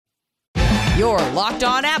Your Locked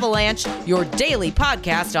On Avalanche, your daily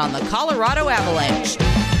podcast on the Colorado Avalanche.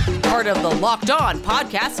 Part of the Locked On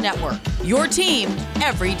Podcast Network, your team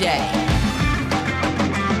every day.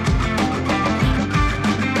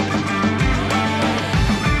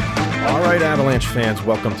 All right, Avalanche fans,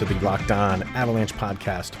 welcome to the Locked On Avalanche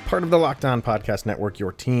podcast, part of the Locked On Podcast Network,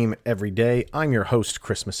 your team every day. I'm your host,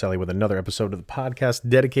 Chris Maselli, with another episode of the podcast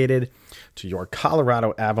dedicated to your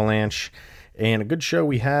Colorado Avalanche, and a good show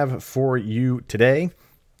we have for you today.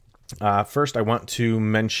 First, I want to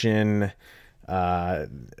mention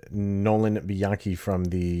Nolan Bianchi from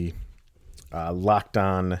the Locked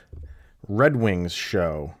On Red Wings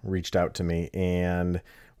show reached out to me, and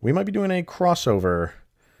we might be doing a crossover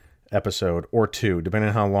episode or two, depending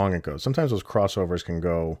on how long it goes. Sometimes those crossovers can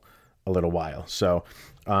go a little while. So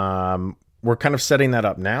we're kind of setting that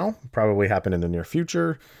up now. Probably happen in the near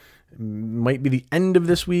future. Might be the end of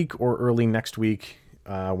this week or early next week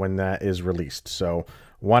when that is released. So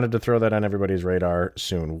wanted to throw that on everybody's radar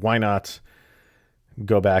soon. Why not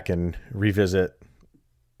go back and revisit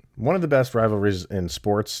one of the best rivalries in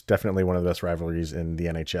sports, definitely one of the best rivalries in the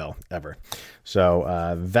NHL ever.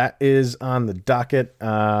 So that is on the docket.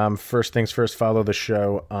 First things first, follow the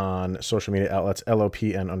show on social media outlets,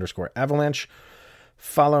 LOPN_Avalanche.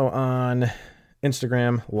 Follow on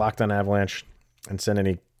Instagram, Locked On Avalanche, and send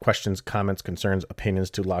any questions, comments, concerns, opinions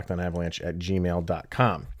to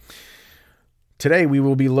lockedonavalanche@gmail.com. Today we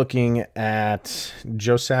will be looking at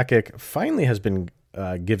Joe Sakic finally has been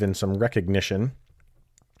given some recognition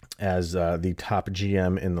as the top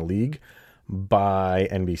GM in the league by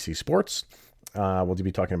NBC Sports. We'll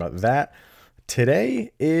be talking about that.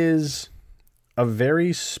 Today is a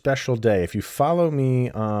very special day. If you follow me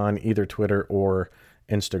on either Twitter or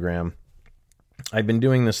Instagram, I've been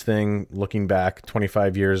doing this thing looking back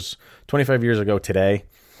 25 years ago today,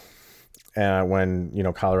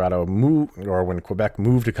 when Colorado moved, or when Quebec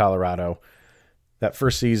moved to Colorado, that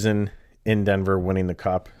first season in Denver, winning the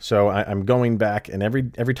cup. So I'm going back, and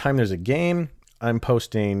every time there's a game, I'm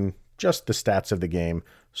posting just the stats of the game,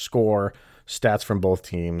 score, stats from both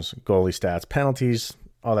teams, goalie stats, penalties,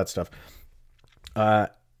 all that stuff.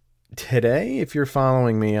 Today, if you're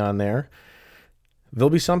following me on there, there'll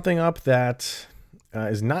be something up that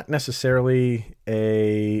is not necessarily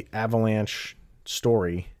a Avalanche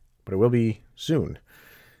story, but it will be soon.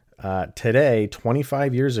 Today,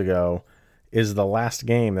 25 years ago, is the last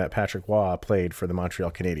game that Patrick Roy played for the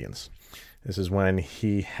Montreal Canadiens. This is when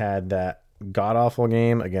he had that god-awful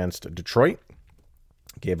game against Detroit,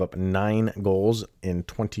 gave up 9 goals in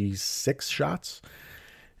 26 shots,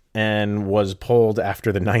 and was pulled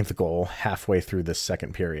after the 9th goal halfway through the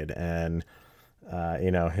second period. And,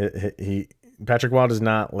 Patrick Roy does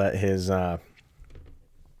not let his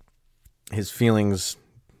feelings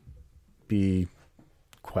be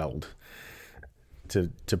quelled,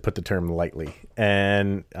 to put the term lightly.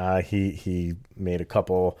 And he made a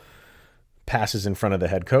couple passes in front of the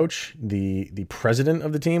head coach. The president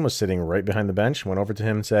of the team was sitting right behind the bench, went over to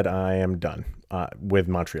him and said, "I am done with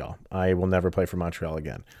Montreal. I will never play for Montreal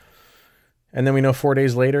again." And then we know 4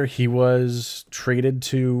 days later, he was traded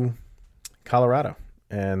to Colorado,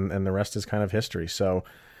 and the rest is kind of history. So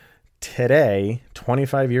today,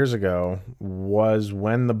 25 years ago, was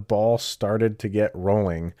when the ball started to get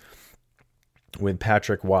rolling with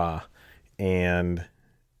Patrick Roy and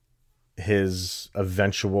his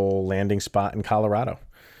eventual landing spot in Colorado.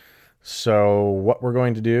 So what we're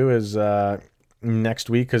going to do is next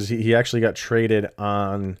week, because he actually got traded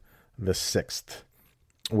on the 6th,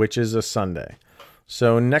 which is a Sunday.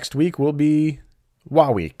 So next week will be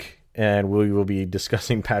Roy week, and we will be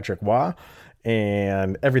discussing Patrick Roy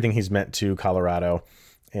and everything he's meant to Colorado.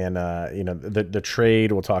 And, the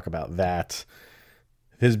trade, we'll talk about that,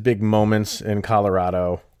 his big moments in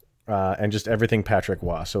Colorado, and just everything Patrick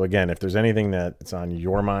Roy. So again, if there's anything that's on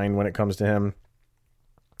your mind when it comes to him,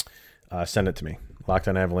 send it to me,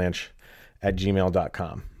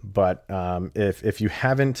 lockedonavalanche@gmail.com. But if you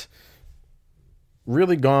haven't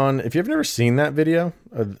really gone, if you've never seen that video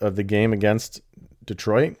of the game against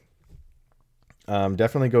Detroit,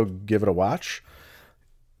 definitely go give it a watch.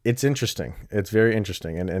 It's interesting. It's very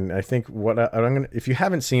interesting. And I think if you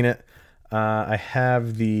haven't seen it, I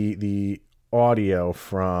have the audio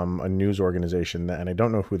from a news organization and I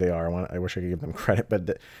don't know who they are. I wish I could give them credit,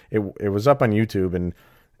 but it was up on YouTube, and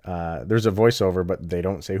there's a voiceover, but they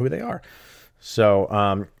don't say who they are. So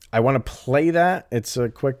I want to play that. It's a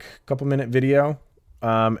quick couple minute video,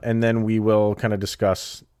 and then we will kind of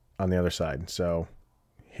discuss on the other side. So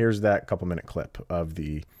here's that couple minute clip of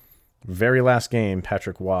the very last game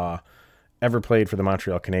Patrick Roy ever played for the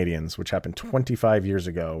Montreal Canadiens, which happened 25 years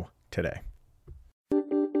ago today.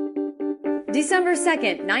 December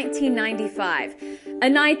 2nd, 1995. A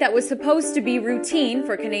night that was supposed to be routine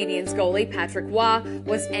for Canadiens goalie Patrick Roy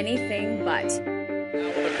was anything but.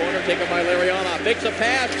 Now in the corner, taken by Lariana. Makes a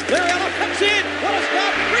pass. Lariana cuts in. What a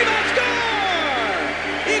stop. Rebound score!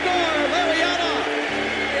 Igor Lariana.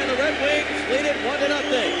 And the Red Wings lead it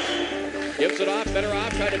 1-0. Gives it off.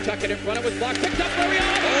 Fedorov tried to tuck it in front. It was blocked. Picked up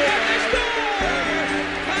Lariana. And they score!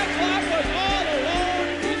 Kozlov was all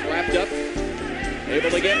alone. He's wrapped up. Able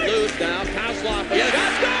to get loose now. Kozlov. Yes.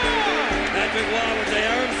 Score! Patrick Roy with the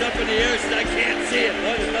arms up in the air said, I can't see it.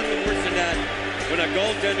 Boy, there's nothing worse than that. When a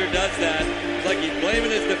goaltender does that, it's like he's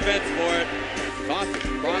blaming his defense for it.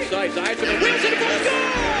 Cross ice. Eisenman wins it for a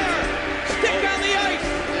score! Stick on the ice.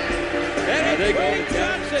 And it's Wayne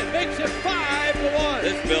Johnson makes it 5-1.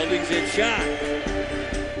 This building's in shock.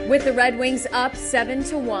 With the Red Wings up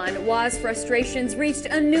 7-1, Roy's frustrations reached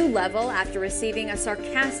a new level after receiving a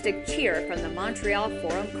sarcastic cheer from the Montreal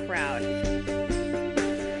Forum crowd.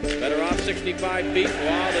 Fedorov 65 feet.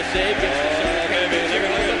 Wow, the save gets the center. Baby, look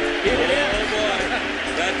at him. Oh, boy.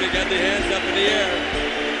 Patrick got the hands up in the air.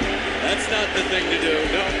 That's not the thing to do.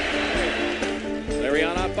 No.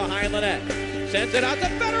 Lariana behind the net. Sends it out to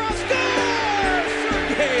Fedorov. Scores!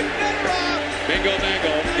 Sergei Fedorov. Bingo,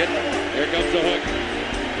 bango. Here comes the hook.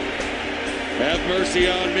 Have mercy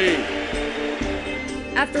on me.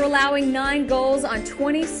 After allowing 9 goals on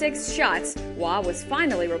 26 shots, Roy was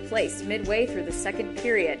finally replaced midway through the second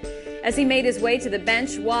period. As he made his way to the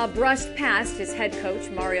bench, Roy brushed past his head coach,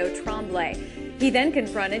 Mario Tremblay. He then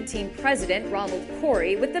confronted team president Ronald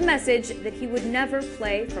Corey with the message that he would never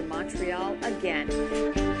play for Montreal again.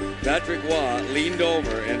 Patrick Roy leaned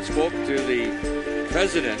over and spoke to the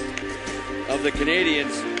president of the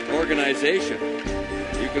Canadiens organization.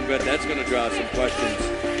 You can bet that's going to draw some questions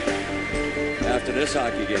after this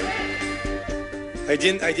hockey game. I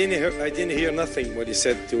didn't hear nothing what he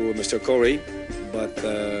said to Mr. Corey, but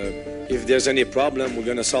if there's any problem, we're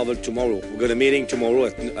gonna solve it tomorrow. We're gonna meeting tomorrow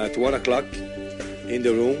at 1 o'clock in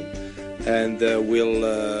the room, and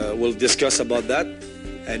we'll discuss about that.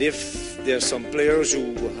 And if there's some players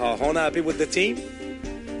who are unhappy with the team,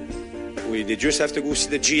 they just have to go see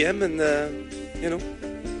the GM, and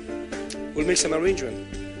we'll make some arrangement.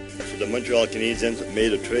 The Montreal Canadiens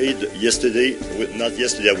made a trade yesterday, not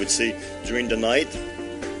yesterday, I would say during the night.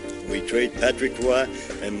 We trade Patrick Roy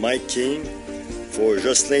and Mike King for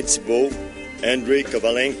Jocelyn Thibault, Andrei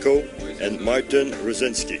Kovalenko, and Martin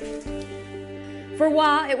Ruzinski. For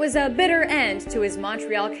Roy, it was a bitter end to his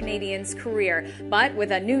Montreal Canadiens career, but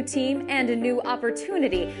with a new team and a new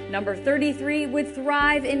opportunity, number 33 would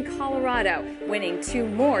thrive in Colorado, winning 2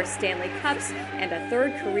 more Stanley Cups and a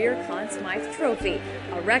 3rd career Conn Smythe Trophy,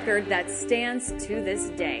 a record that stands to this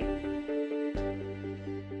day.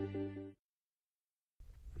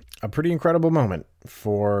 A pretty incredible moment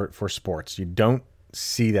for sports. You don't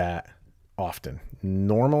see that often.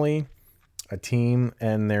 Normally, a team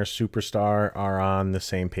and their superstar are on the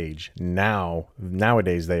same page.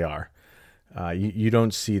 Nowadays they are. You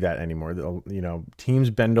don't see that anymore. Teams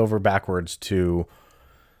bend over backwards to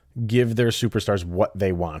give their superstars what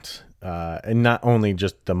they want, and not only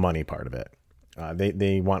just the money part of it.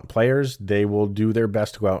 They want players. They will do their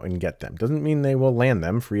best to go out and get them. Doesn't mean they will land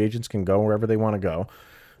them. Free agents can go wherever they want to go.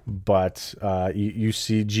 But you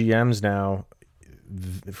see GMs now,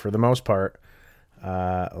 for the most part,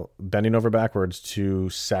 bending over backwards to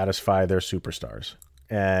satisfy their superstars.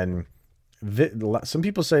 And some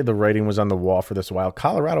people say the writing was on the wall for this a while.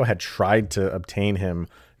 Colorado had tried to obtain him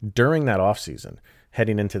during that offseason,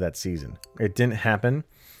 heading into that season. It didn't happen.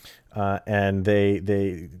 And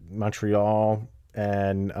they Montreal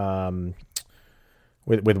and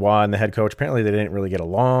with Roy and the head coach, apparently they didn't really get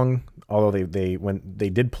along, although when they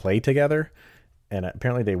did play together, and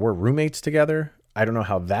apparently they were roommates together. I don't know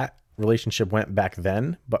how that relationship went back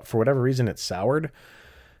then, but for whatever reason it soured,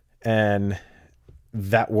 and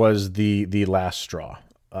that was the last straw.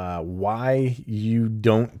 Why you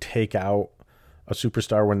don't take out a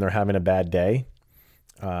superstar when they're having a bad day,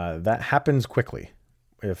 that happens quickly.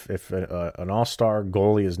 If an all-star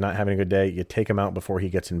goalie is not having a good day, you take him out before he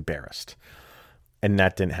gets embarrassed. And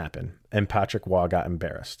that didn't happen. And Patrick Roy got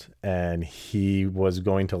embarrassed. And he was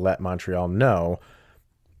going to let Montreal know,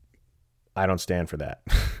 I don't stand for that.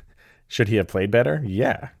 Should he have played better?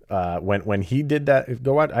 Yeah. When he did that,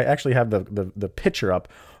 go out. I actually have the picture up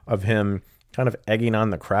of him kind of egging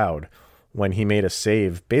on the crowd when he made a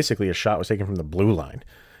save. Basically, a shot was taken from the blue line.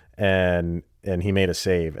 And he made a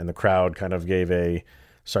save. And the crowd kind of gave a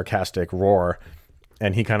sarcastic roar.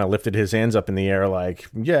 And he kind of lifted his hands up in the air like,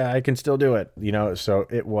 yeah, I can still do it. So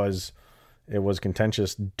it was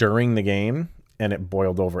contentious during the game, and it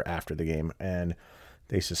boiled over after the game. And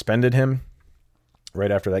they suspended him.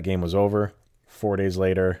 right after that game was over. 4 days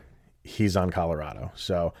later, he's on Colorado.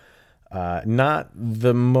 So not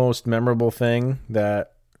the most memorable thing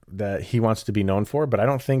that he wants to be known for, but I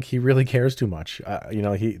don't think he really cares too much.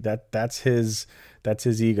 That's his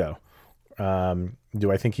ego.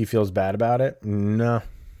 Do I think he feels bad about it? No,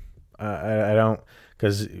 I don't,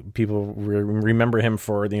 because people remember him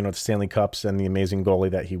for the Stanley Cups and the amazing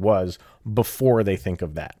goalie that he was before they think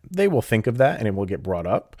of that. They will think of that and it will get brought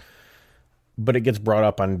up, but it gets brought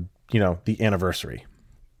up on the anniversary,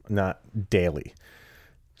 not daily.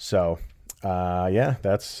 So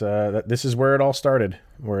this is where it all started,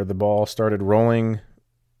 where the ball started rolling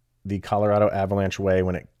the Colorado Avalanche way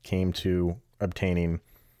when it came to obtaining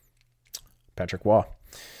Patrick Roy.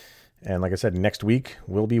 And like I said, next week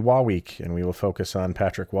will be Roy week, and we will focus on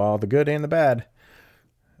Patrick Roy, the good and the bad.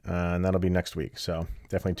 And that'll be next week. So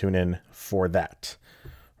definitely tune in for that.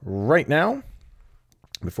 Right now,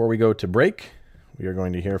 before we go to break, we are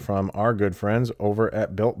going to hear from our good friends over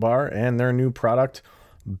at Built Bar and their new product,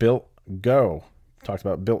 Built Go. Talked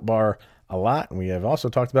about Built Bar a lot, and we have also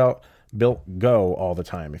talked about Built Go all the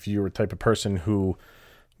time. If you're the type of person who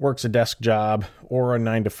works a desk job or a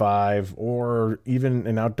 9-to-5 or even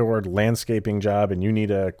an outdoor landscaping job and you need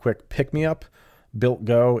a quick pick-me-up, Built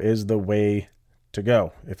Go is the way to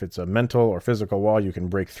go. If it's a mental or physical wall, you can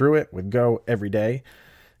break through it with Go every day.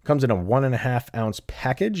 It comes in a 1.5 ounce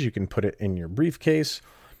package. You can put it in your briefcase,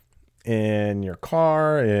 in your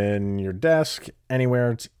car, in your desk,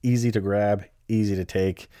 anywhere. It's easy to grab, easy to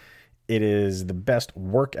take. It is the best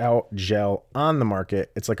workout gel on the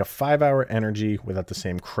market. It's like a 5-hour energy without the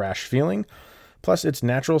same crash feeling. Plus, it's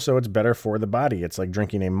natural, so it's better for the body. It's like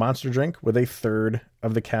drinking a Monster drink with 1/3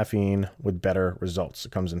 of the caffeine with better results.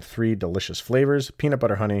 It comes in 3 delicious flavors: peanut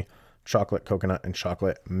butter honey, chocolate coconut, and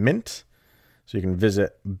chocolate mint. So you can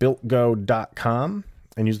visit BuiltGo.com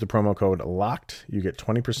and use the promo code LOCKED. You get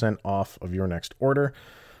 20% off of your next order.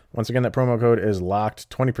 Once again, that promo code is LOCKED.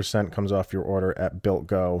 20% comes off your order at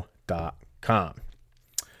BuiltGo.com.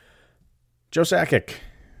 Joe Sakic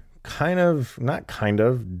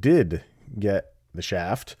did get the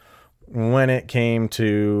shaft when it came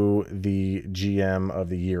to the GM of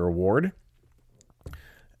the Year award,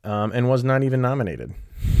 and was not even nominated.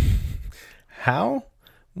 How?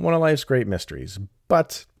 One of life's great mysteries.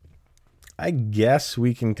 But I guess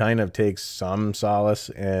we can kind of take some solace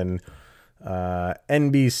in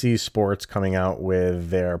NBC Sports coming out with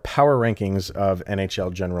their power rankings of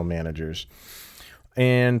NHL general managers,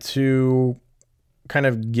 and to kind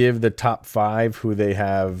of give the top 5 who they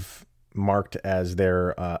have marked as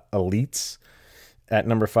their elites. At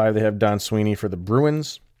number 5, they have Don Sweeney for the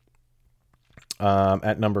Bruins.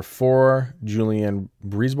 At number 4, Julien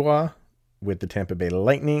Brisebois with the Tampa Bay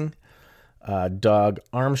Lightning. Doug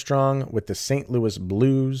Armstrong with the St. Louis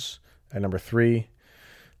Blues at number 3.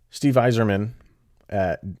 Steve Yzerman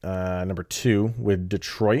at number 2 with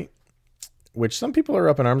Detroit, which some people are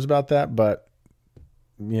up in arms about that, but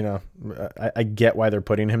I get why they're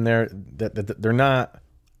putting him there. That they're not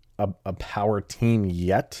a power team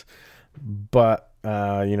yet, but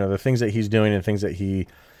the things that he's doing and things that he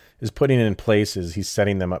is putting in place is he's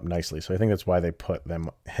setting them up nicely. So I think that's why they put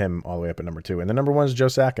him all the way up at number 2. And the number 1 is Joe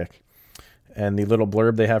Sakic. And the little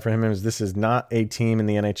blurb they have for him is, this is not a team in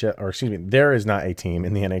the NHL, or excuse me, there is not a team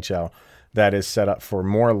in the NHL that is set up for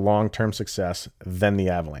more long-term success than the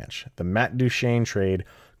Avalanche. The Matt Duchene trade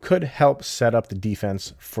could help set up the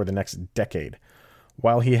defense for the next decade,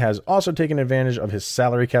 while he has also taken advantage of his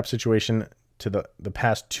salary cap situation to the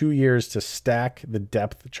past 2 years to stack the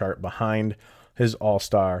depth chart behind his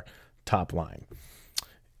all-star top line.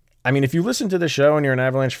 I mean, if you listen to the show and you're an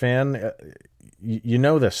Avalanche fan, you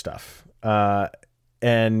know this stuff.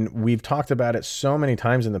 And we've talked about it so many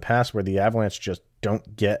times in the past where the Avalanche just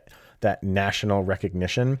don't get that national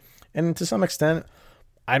recognition. And to some extent,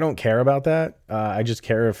 I don't care about that. I just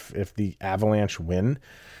care if the Avalanche win,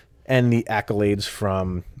 and the accolades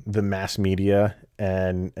from the mass media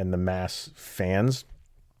and the mass fans,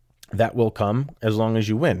 that will come as long as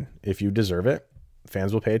you win. If you deserve it,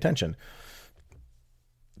 fans will pay attention.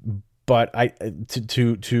 But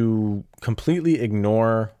to completely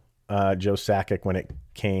ignore Joe Sakic when it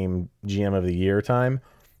came GM of the Year time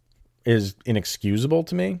is inexcusable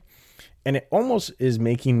to me. And it almost is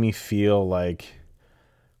making me feel like,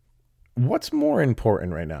 what's more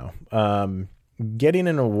important right now? Getting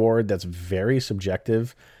an award that's very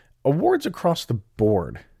subjective. Awards across the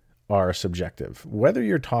board are subjective. Whether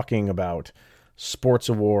you're talking about sports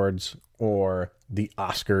awards or the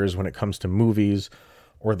Oscars when it comes to movies,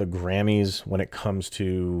 or the Grammys when it comes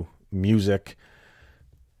to music,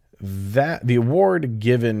 that the award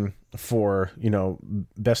given for,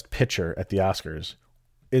 best picture at the Oscars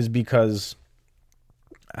is because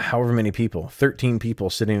however many people, 13 people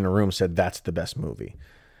sitting in a room said that's the best movie.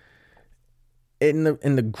 In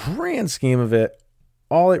the grand scheme of it,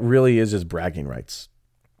 all it really is bragging rights.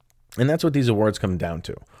 And that's what these awards come down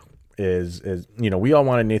to is, we all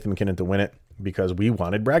wanted Nathan MacKinnon to win it because we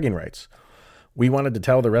wanted bragging rights. We wanted to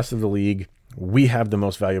tell the rest of the league, we have the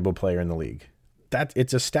most valuable player in the league.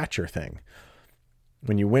 It's a stature thing.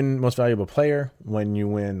 When you win most valuable player, when you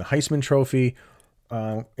win the Heisman Trophy,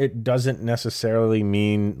 it doesn't necessarily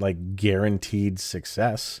mean like guaranteed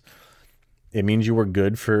success. It means you were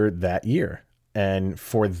good for that year. And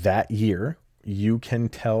for that year, you can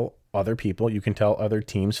tell other people, you can tell other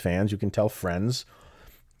teams' fans, you can tell friends,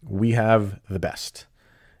 we have the best.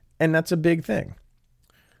 And that's a big thing.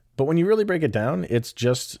 But when you really break it down, it's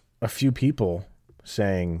just a few people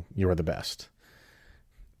saying you're the best.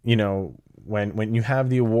 When you have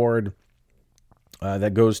the award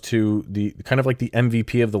that goes to the kind of like the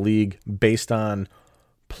MVP of the league based on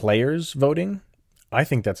players voting, I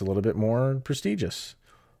think that's a little bit more prestigious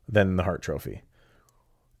than the Hart Trophy.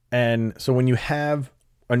 And so when you have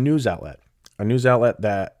a news outlet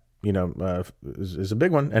that, is a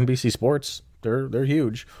big one, NBC Sports, they're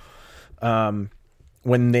huge.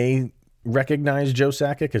 When they recognize Joe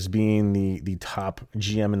Sakic as being the top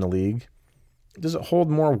GM in the league, does it hold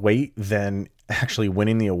more weight than actually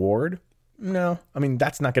winning the award? No. I mean,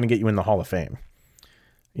 that's not going to get you in the Hall of Fame.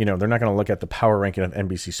 They're not going to look at the power ranking of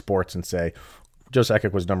NBC Sports and say, Joe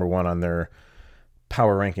Sakic was number one on their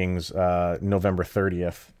power rankings November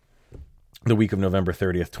 30th, the week of November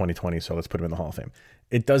 30th, 2020, so let's put him in the Hall of Fame.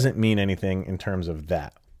 It doesn't mean anything in terms of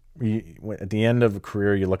that. At the end of a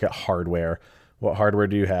career, you look at hardware. What hardware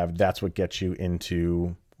do you have? That's what gets you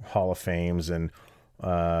into Hall of Fames and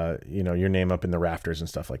your name up in the rafters and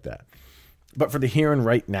stuff like that. But for the here and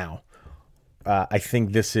right now, I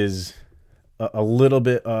think this is a little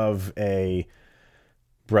bit of a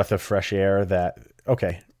breath of fresh air that,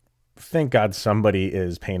 okay, thank God somebody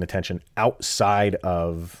is paying attention outside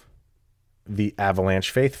of the Avalanche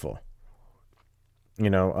faithful,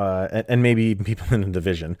 and maybe even people in the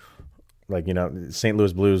division. Like, St.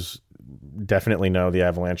 Louis Blues definitely know the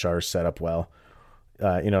Avalanche are set up well.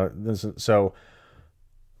 So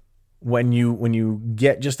when you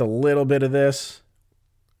get just a little bit of this,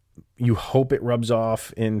 you hope it rubs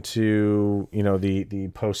off into, the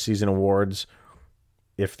postseason awards,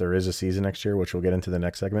 if there is a season next year, which we'll get into the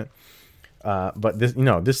next segment. But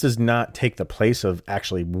this does not take the place of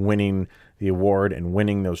actually winning the award and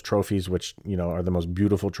winning those trophies, which, are the most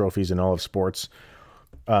beautiful trophies in all of sports.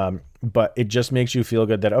 But it just makes you feel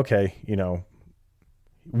good that, okay,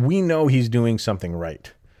 we know he's doing something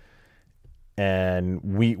right. And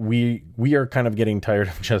we are kind of getting tired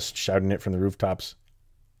of just shouting it from the rooftops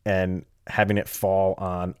and having it fall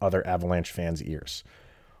on other Avalanche fans' ears.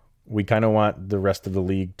 We kind of want the rest of the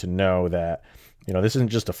league to know that, this isn't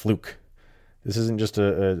just a fluke. This isn't just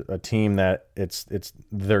a team that it's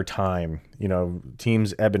their time.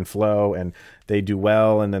 Teams ebb and flow, and they do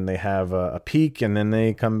well, and then they have a peak, and then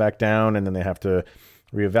they come back down, and then they have to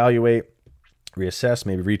reevaluate, reassess,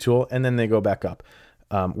 maybe retool, and then they go back up.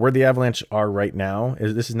 Where the Avalanche are right now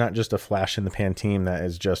this is not just a flash in the pan team that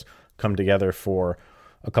has just come together for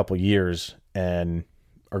a couple years and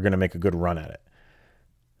are going to make a good run at it.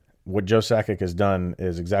 What Joe Sakic has done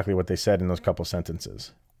is exactly what they said in those couple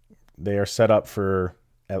sentences. They are set up for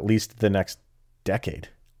at least the next decade.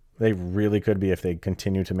 They really could be if they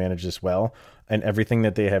continue to manage this well. And everything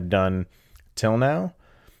that they have done till now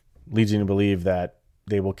leads you to believe that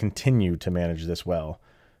they will continue to manage this well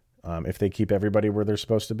if they keep everybody where they're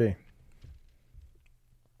supposed to be.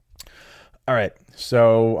 All right.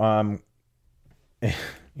 So,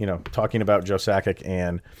 talking about Joe Sakic,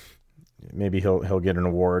 and maybe he'll get an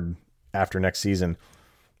award after next season.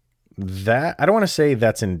 That I don't want to say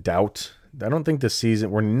that's in doubt. I don't think this season,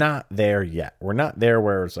 we're not there yet. We're not there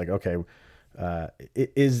where it's like, okay,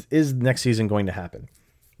 is next season going to happen?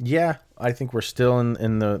 Yeah, I think we're still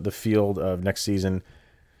in the field of next season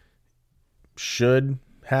should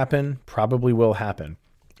happen, probably will happen.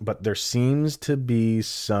 But there seems to be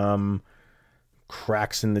some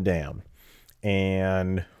cracks in the dam.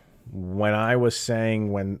 And when I was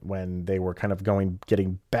saying when they were kind of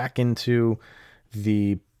getting back into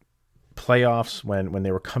the playoffs, when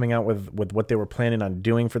they were coming out with what they were planning on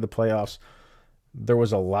doing for the playoffs, there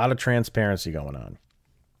was a lot of transparency going on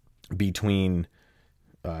between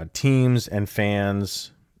teams and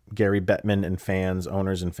fans, Gary Bettman and fans,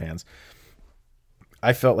 owners and fans.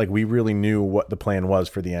 I felt like we really knew what the plan was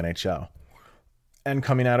for the NHL. And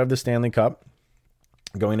coming out of the Stanley Cup,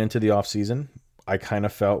 going into the offseason, I kind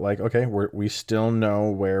of felt like, okay, we still know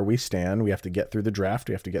where we stand. We have to get through the draft.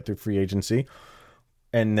 We have to get through free agency.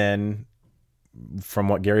 And then from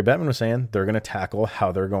what Gary Bettman was saying, they're going to tackle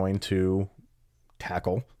how they're going to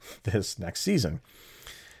tackle this next season.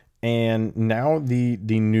 And now the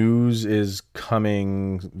news is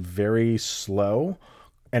coming very slow,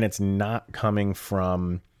 and it's not coming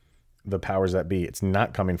from the powers that be. It's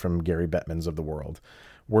not coming from Gary Bettman's of the world.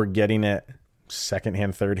 We're getting it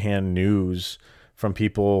secondhand, thirdhand news from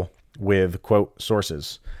people with, quote,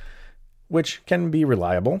 sources, which can be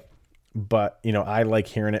reliable. But, I like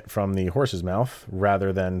hearing it from the horse's mouth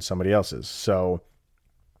rather than somebody else's. So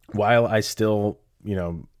while I still,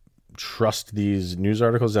 trust these news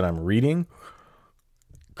articles that I'm reading,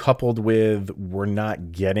 coupled with we're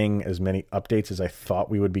not getting as many updates as I thought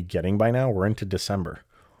we would be getting by now. We're into December.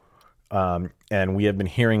 And we have been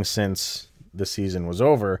hearing since the season was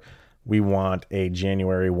over, we want a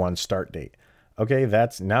January 1 start date. Okay,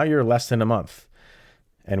 now you're less than a month.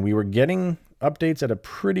 And we were getting updates at a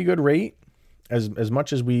pretty good rate, as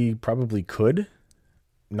much as we probably could.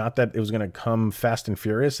 Not that it was going to come fast and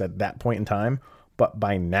furious at that point in time, but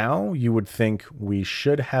by now you would think we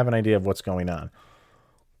should have an idea of what's going on.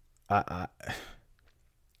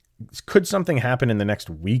 Could something happen in the next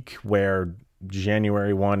week where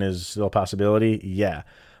January 1 is still a possibility? Yeah,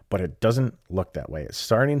 but it doesn't look that way. It's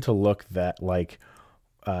starting to look that like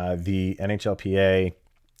the NHLPA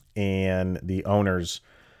and the owners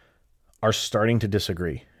are starting to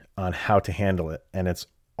disagree on how to handle it. And it's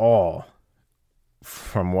all,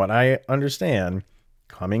 from what I understand,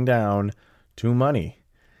 coming down to money.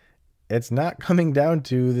 It's not coming down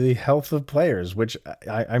to the health of players, which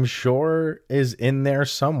I'm sure is in there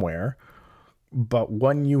somewhere. But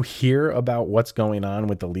when you hear about what's going on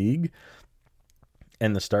with the league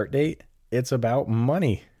and the start date, it's about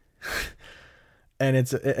money. And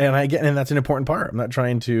that's an important part. I'm not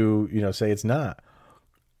trying to, say it's not.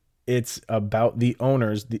 It's about the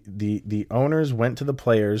owners. The owners went to the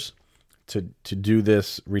players to do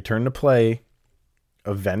this return to play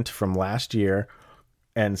event from last year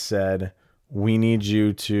and said, we need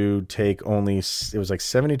you to take only, it was like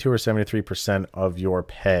 72 or 73% of your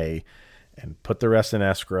pay and put the rest in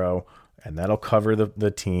escrow, and that'll cover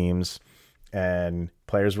the teams. And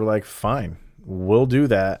players were like, fine, we'll do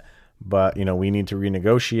that. But, we need to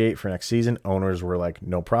renegotiate for next season. Owners were like,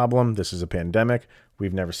 no problem. This is a pandemic.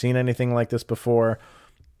 We've never seen anything like this before.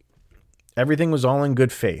 Everything was all in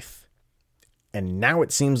good faith. And now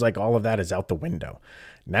it seems like all of that is out the window.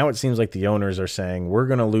 Now it seems like the owners are saying, we're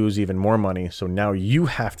going to lose even more money. So now you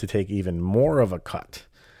have to take even more of a cut.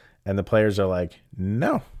 And the players are like,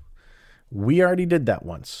 no, we already did that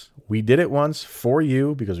once. We did it once for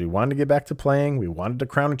you because we wanted to get back to playing. We wanted to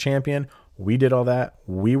crown a champion. We did all that.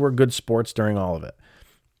 We were good sports during all of it.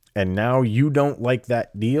 And now you don't like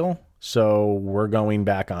that deal. So you're going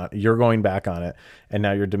back on it. And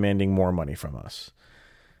now you're demanding more money from us.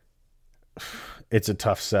 It's a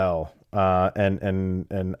tough sell.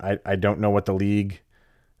 And I don't know what the league,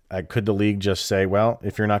 could the league just say, well,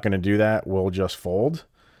 if you're not going to do that, we'll just fold.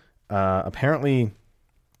 Apparently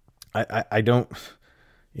I don't,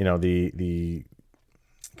 the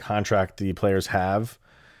contract the players have,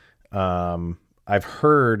 I've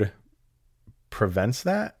heard prevents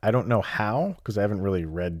that. I don't know how, because I haven't really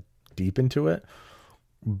read deep into it,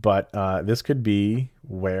 but this could be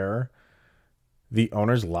where the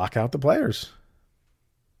owners lock out the players.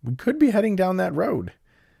 We could be heading down that road,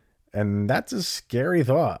 and that's a scary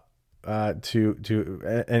thought. If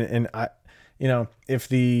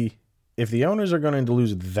the owners are going to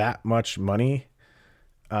lose that much money,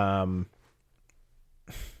 you're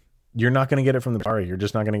not going to get it from the party. You're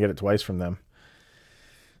just not going to get it twice from them.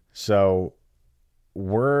 So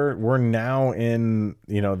we're now in,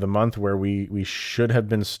 the month where we should have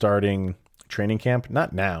been starting training camp.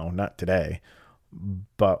 Not now, not today,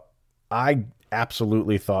 but I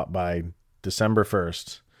absolutely thought by December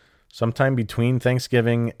 1st, sometime between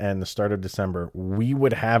Thanksgiving and the start of December, we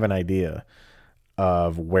would have an idea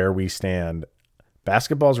of where we stand.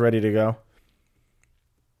 Basketball's ready to go.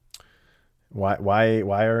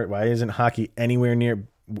 Why isn't hockey anywhere near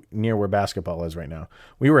where basketball is right now?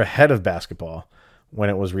 We were ahead of basketball when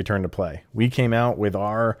it was return to play. We came out with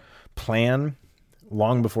our plan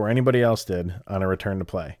long before anybody else did on a return to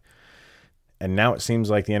play. And now it seems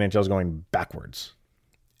like the NHL is going backwards.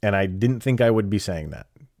 And I didn't think I would be saying that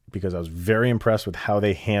because I was very impressed with how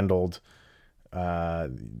they handled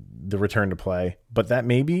the return to play. But that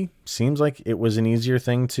maybe seems like it was an easier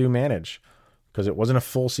thing to manage because it wasn't a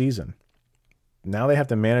full season. Now they have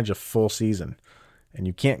to manage a full season. And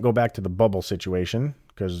you can't go back to the bubble situation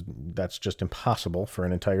because that's just impossible for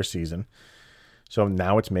an entire season. So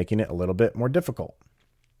now it's making it a little bit more difficult.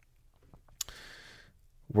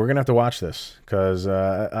 We're going to have to watch this because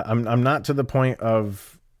I'm not to the point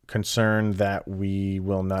of concern that we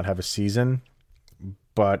will not have a season,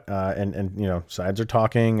 but and you know, sides are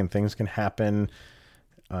talking and things can happen,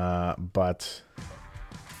 but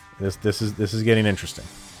this is getting interesting.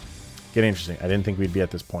 I didn't think we'd be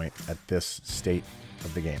at this point at this state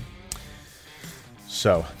of the game.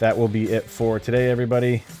 So that will be it for today,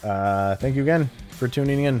 everybody. Thank you again for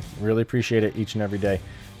tuning in. Really appreciate it each and every day.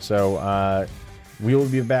 So we will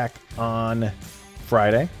be back on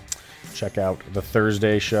Friday. Check out the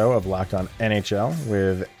Thursday show of Locked On NHL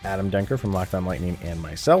with Adam Denker from Locked On Lightning and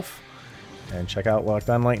myself. And check out Locked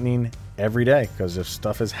On Lightning every day, because if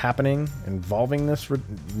stuff is happening involving this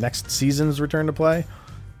next season's return to play,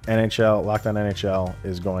 Locked On NHL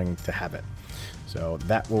is going to have it. So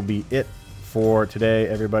that will be it for today,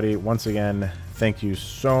 everybody. Once again, thank you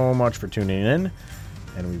so much for tuning in,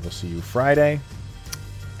 and we will see you Friday.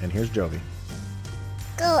 And here's Jovi.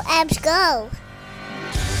 Go, Abs, go!